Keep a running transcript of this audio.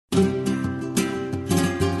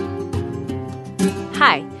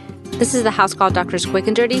Hi, this is the House Call Doctor's Quick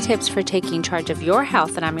and Dirty Tips for taking charge of your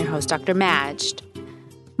health, and I'm your host, Dr. Majd.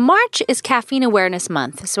 March is Caffeine Awareness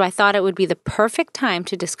Month, so I thought it would be the perfect time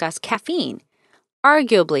to discuss caffeine,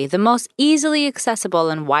 arguably the most easily accessible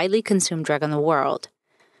and widely consumed drug in the world.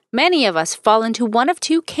 Many of us fall into one of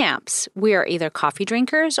two camps. We are either coffee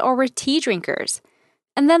drinkers or we're tea drinkers.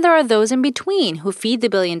 And then there are those in between who feed the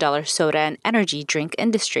billion-dollar soda and energy drink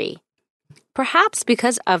industry. Perhaps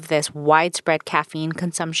because of this widespread caffeine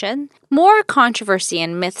consumption, more controversy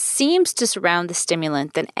and myth seems to surround the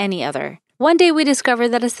stimulant than any other. One day we discover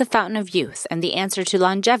that it's the fountain of youth and the answer to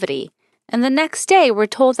longevity. And the next day we're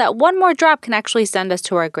told that one more drop can actually send us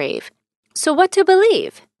to our grave. So what to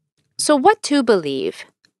believe?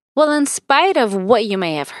 Well, in spite of what you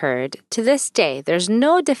may have heard, to this day, there's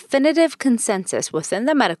no definitive consensus within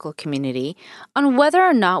the medical community on whether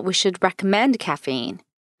or not we should recommend caffeine.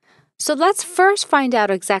 So let's first find out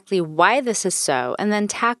exactly why this is so and then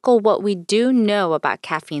tackle what we do know about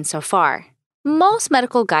caffeine so far. Most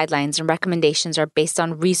medical guidelines and recommendations are based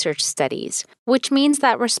on research studies, which means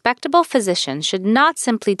that respectable physicians should not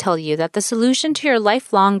simply tell you that the solution to your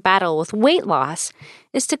lifelong battle with weight loss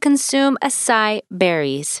is to consume acai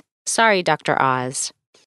berries. Sorry, Dr. Oz.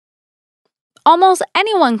 Almost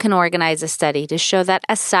anyone can organize a study to show that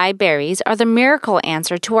acai berries are the miracle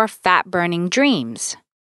answer to our fat-burning dreams.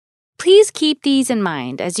 Please keep these in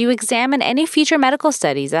mind as you examine any future medical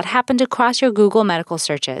studies that happen to cross your Google medical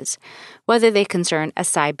searches, whether they concern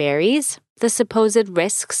acai berries, the supposed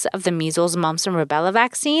risks of the measles, mumps, and rubella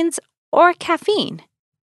vaccines, or caffeine.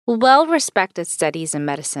 Well-respected studies in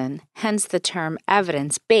medicine, hence the term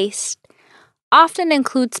evidence-based, often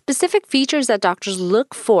include specific features that doctors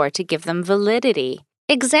look for to give them validity.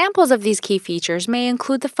 Examples of these key features may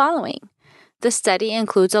include the following. The study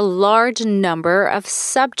includes a large number of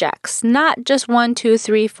subjects, not just 1, 2,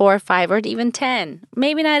 3, 4, 5, or even 10,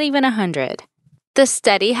 maybe not even 100. The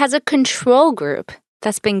study has a control group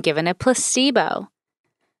that's been given a placebo.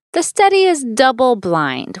 The study is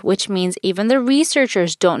double-blind, which means even the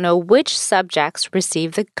researchers don't know which subjects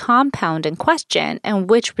receive the compound in question and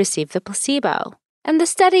which receive the placebo. And the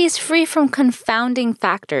study is free from confounding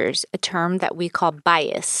factors, a term that we call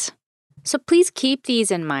bias. So please keep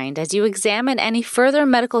these in mind as you examine any further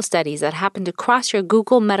medical studies that happen to cross your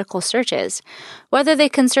Google medical searches, whether they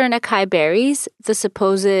concern acai berries, the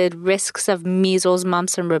supposed risks of measles,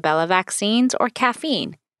 mumps, and rubella vaccines, or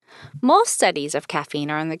caffeine. Most studies of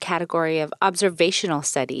caffeine are in the category of observational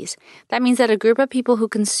studies. That means that a group of people who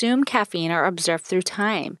consume caffeine are observed through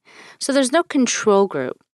time. So there's no control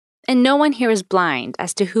group. And no one here is blind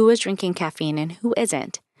as to who is drinking caffeine and who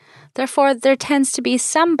isn't. Therefore, there tends to be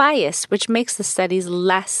some bias, which makes the studies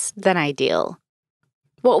less than ideal.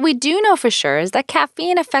 What we do know for sure is that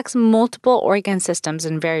caffeine affects multiple organ systems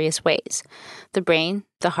in various ways: the brain,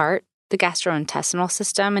 the heart, the gastrointestinal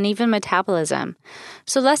system, and even metabolism.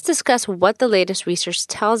 So let's discuss what the latest research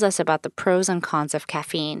tells us about the pros and cons of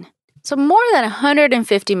caffeine. So more than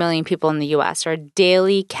 150 million people in the U.S. are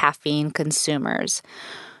daily caffeine consumers,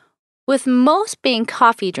 with most being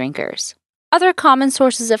coffee drinkers. Other common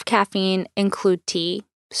sources of caffeine include tea,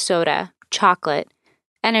 soda, chocolate,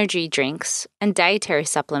 energy drinks, and dietary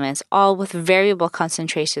supplements, all with variable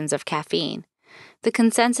concentrations of caffeine. The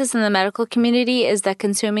consensus in the medical community is that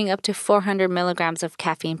consuming up to 400 milligrams of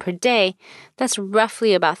caffeine per day, that's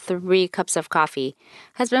roughly about 3 cups of coffee,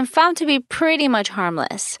 has been found to be pretty much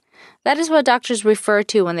harmless. That is what doctors refer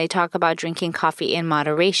to when they talk about drinking coffee in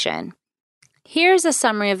moderation. Here's a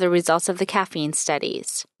summary of the results of the caffeine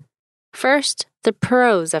studies. First, the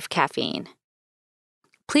pros of caffeine.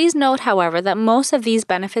 Please note, however, that most of these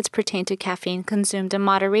benefits pertain to caffeine consumed in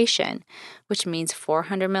moderation, which means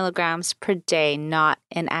 400 milligrams per day, not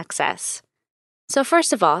in excess. So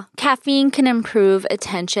first of all, caffeine can improve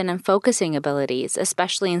attention and focusing abilities,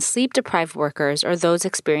 especially in sleep-deprived workers or those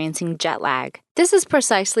experiencing jet lag. This is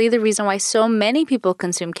precisely the reason why so many people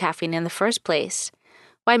consume caffeine in the first place,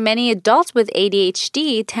 why many adults with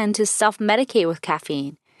ADHD tend to self-medicate with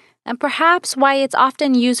caffeine, and perhaps why it's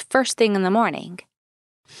often used first thing in the morning.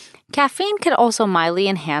 Caffeine can also mildly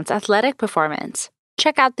enhance athletic performance.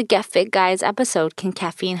 Check out the Get Fit Guys episode, Can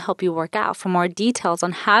Caffeine Help You Work Out?, for more details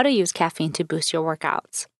on how to use caffeine to boost your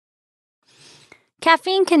workouts.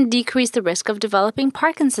 Caffeine can decrease the risk of developing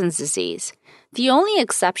Parkinson's disease. The only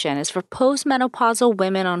exception is for postmenopausal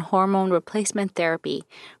women on hormone replacement therapy,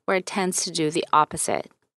 where it tends to do the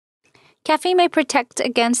opposite. Caffeine may protect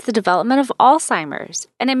against the development of Alzheimer's,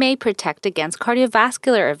 and it may protect against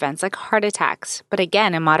cardiovascular events like heart attacks, but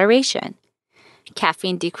again in moderation.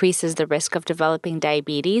 Caffeine decreases the risk of developing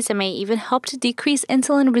diabetes and may even help to decrease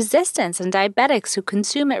insulin resistance in diabetics who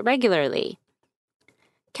consume it regularly.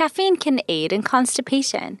 Caffeine can aid in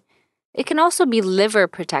constipation. It can also be liver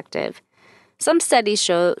protective. Some studies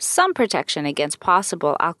show some protection against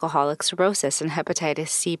possible alcoholic cirrhosis and hepatitis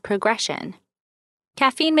C progression.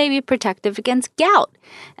 Caffeine may be protective against gout,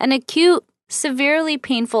 an acute, severely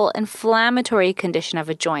painful inflammatory condition of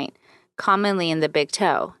a joint, commonly in the big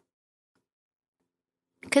toe.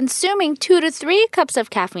 Consuming 2 to 3 cups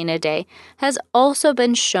of caffeine a day has also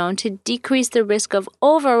been shown to decrease the risk of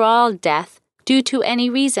overall death due to any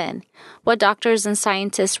reason, what doctors and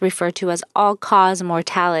scientists refer to as all-cause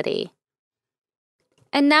mortality.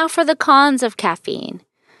 And now for the cons of caffeine.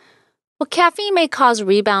 Well, caffeine may cause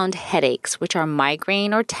rebound headaches, which are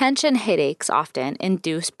migraine or tension headaches often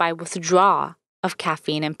induced by withdrawal of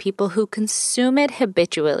caffeine in people who consume it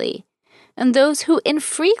habitually. And those who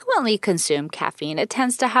infrequently consume caffeine, it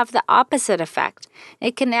tends to have the opposite effect.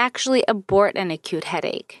 It can actually abort an acute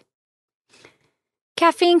headache.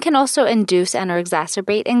 Caffeine can also induce and or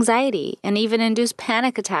exacerbate anxiety and even induce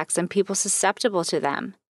panic attacks in people susceptible to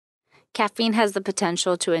them. Caffeine has the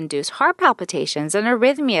potential to induce heart palpitations and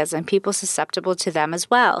arrhythmias in people susceptible to them as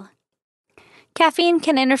well. Caffeine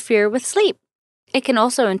can interfere with sleep. It can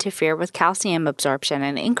also interfere with calcium absorption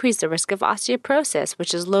and increase the risk of osteoporosis,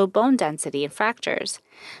 which is low bone density and fractures.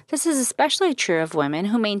 This is especially true of women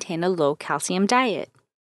who maintain a low calcium diet.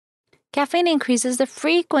 Caffeine increases the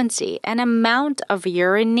frequency and amount of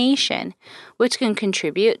urination, which can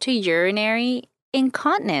contribute to urinary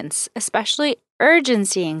incontinence, especially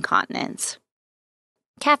urgency incontinence.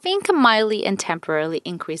 Caffeine can mildly and temporarily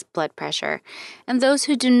increase blood pressure in those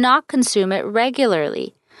who do not consume it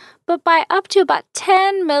regularly, but by up to about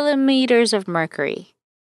 10 millimeters of mercury.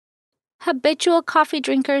 Habitual coffee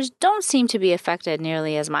drinkers don't seem to be affected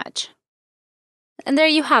nearly as much. And there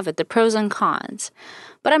you have it, the pros and cons.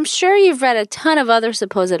 But I'm sure you've read a ton of other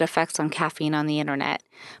supposed effects on caffeine on the internet.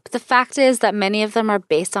 But the fact is that many of them are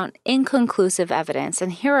based on inconclusive evidence,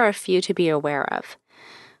 and here are a few to be aware of.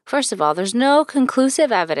 First of all, there's no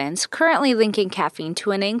conclusive evidence currently linking caffeine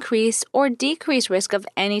to an increased or decreased risk of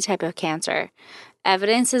any type of cancer.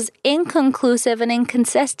 Evidence is inconclusive and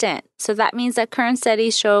inconsistent, so that means that current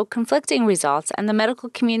studies show conflicting results and the medical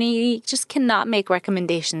community just cannot make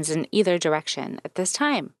recommendations in either direction at this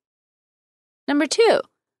time. Number 2,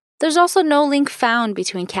 there's also no link found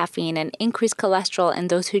between caffeine and increased cholesterol in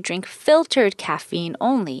those who drink filtered caffeine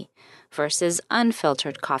only versus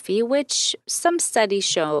unfiltered coffee, which some studies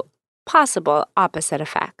show possible opposite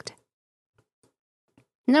effect.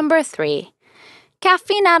 Number 3,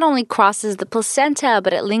 caffeine not only crosses the placenta,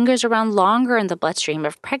 but it lingers around longer in the bloodstream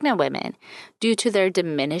of pregnant women due to their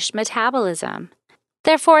diminished metabolism.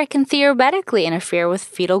 Therefore, it can theoretically interfere with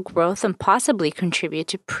fetal growth and possibly contribute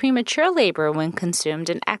to premature labor when consumed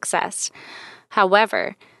in excess.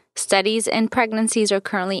 However, studies in pregnancies are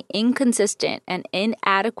currently inconsistent and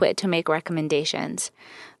inadequate to make recommendations.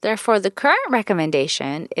 Therefore, the current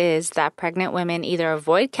recommendation is that pregnant women either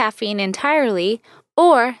avoid caffeine entirely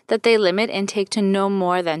or that they limit intake to no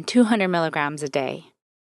more than 200 milligrams a day.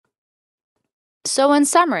 So in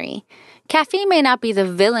summary, caffeine may not be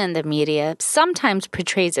the villain the media sometimes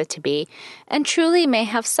portrays it to be, and truly may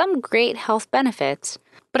have some great health benefits.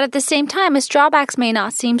 But at the same time, its drawbacks may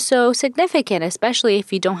not seem so significant, especially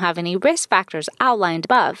if you don't have any risk factors outlined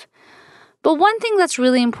above. But one thing that's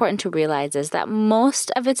really important to realize is that most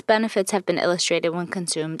of its benefits have been illustrated when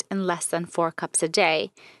consumed in less than 4 cups a day,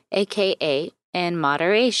 aka in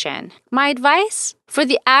moderation. My advice? For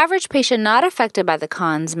the average patient not affected by the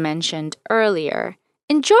cons mentioned earlier,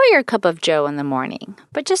 enjoy your cup of joe in the morning,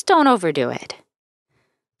 but just don't overdo it.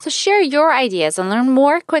 So share your ideas and learn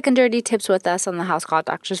more quick and dirty tips with us on the House Call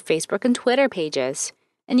Doctor's Facebook and Twitter pages.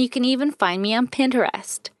 And you can even find me on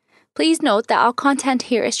Pinterest. Please note that all content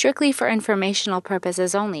here is strictly for informational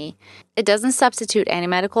purposes only. It doesn't substitute any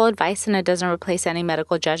medical advice and it doesn't replace any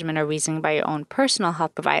medical judgment or reasoning by your own personal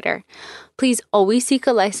health provider. Please always seek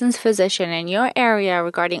a licensed physician in your area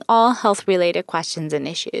regarding all health-related questions and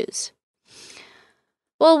issues.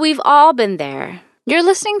 Well, we've all been there. You're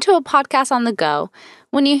listening to a podcast on the go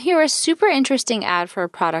when you hear a super interesting ad for a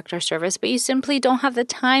product or service, but you simply don't have the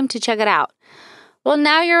time to check it out. Well,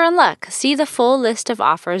 now you're in luck. See the full list of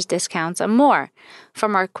offers, discounts, and more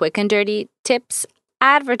from our Quick and Dirty Tips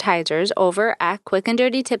advertisers over at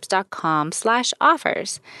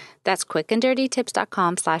quickanddirtytips.com/offers. That's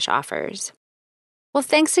quickanddirtytips.com/offers. Well,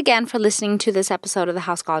 thanks again for listening to this episode of the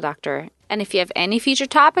House Call Doctor. And if you have any future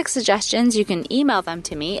topic suggestions, you can email them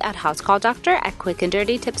to me at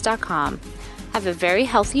housecalldoctor@quickanddirtytips.com. Have a very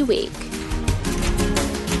healthy week.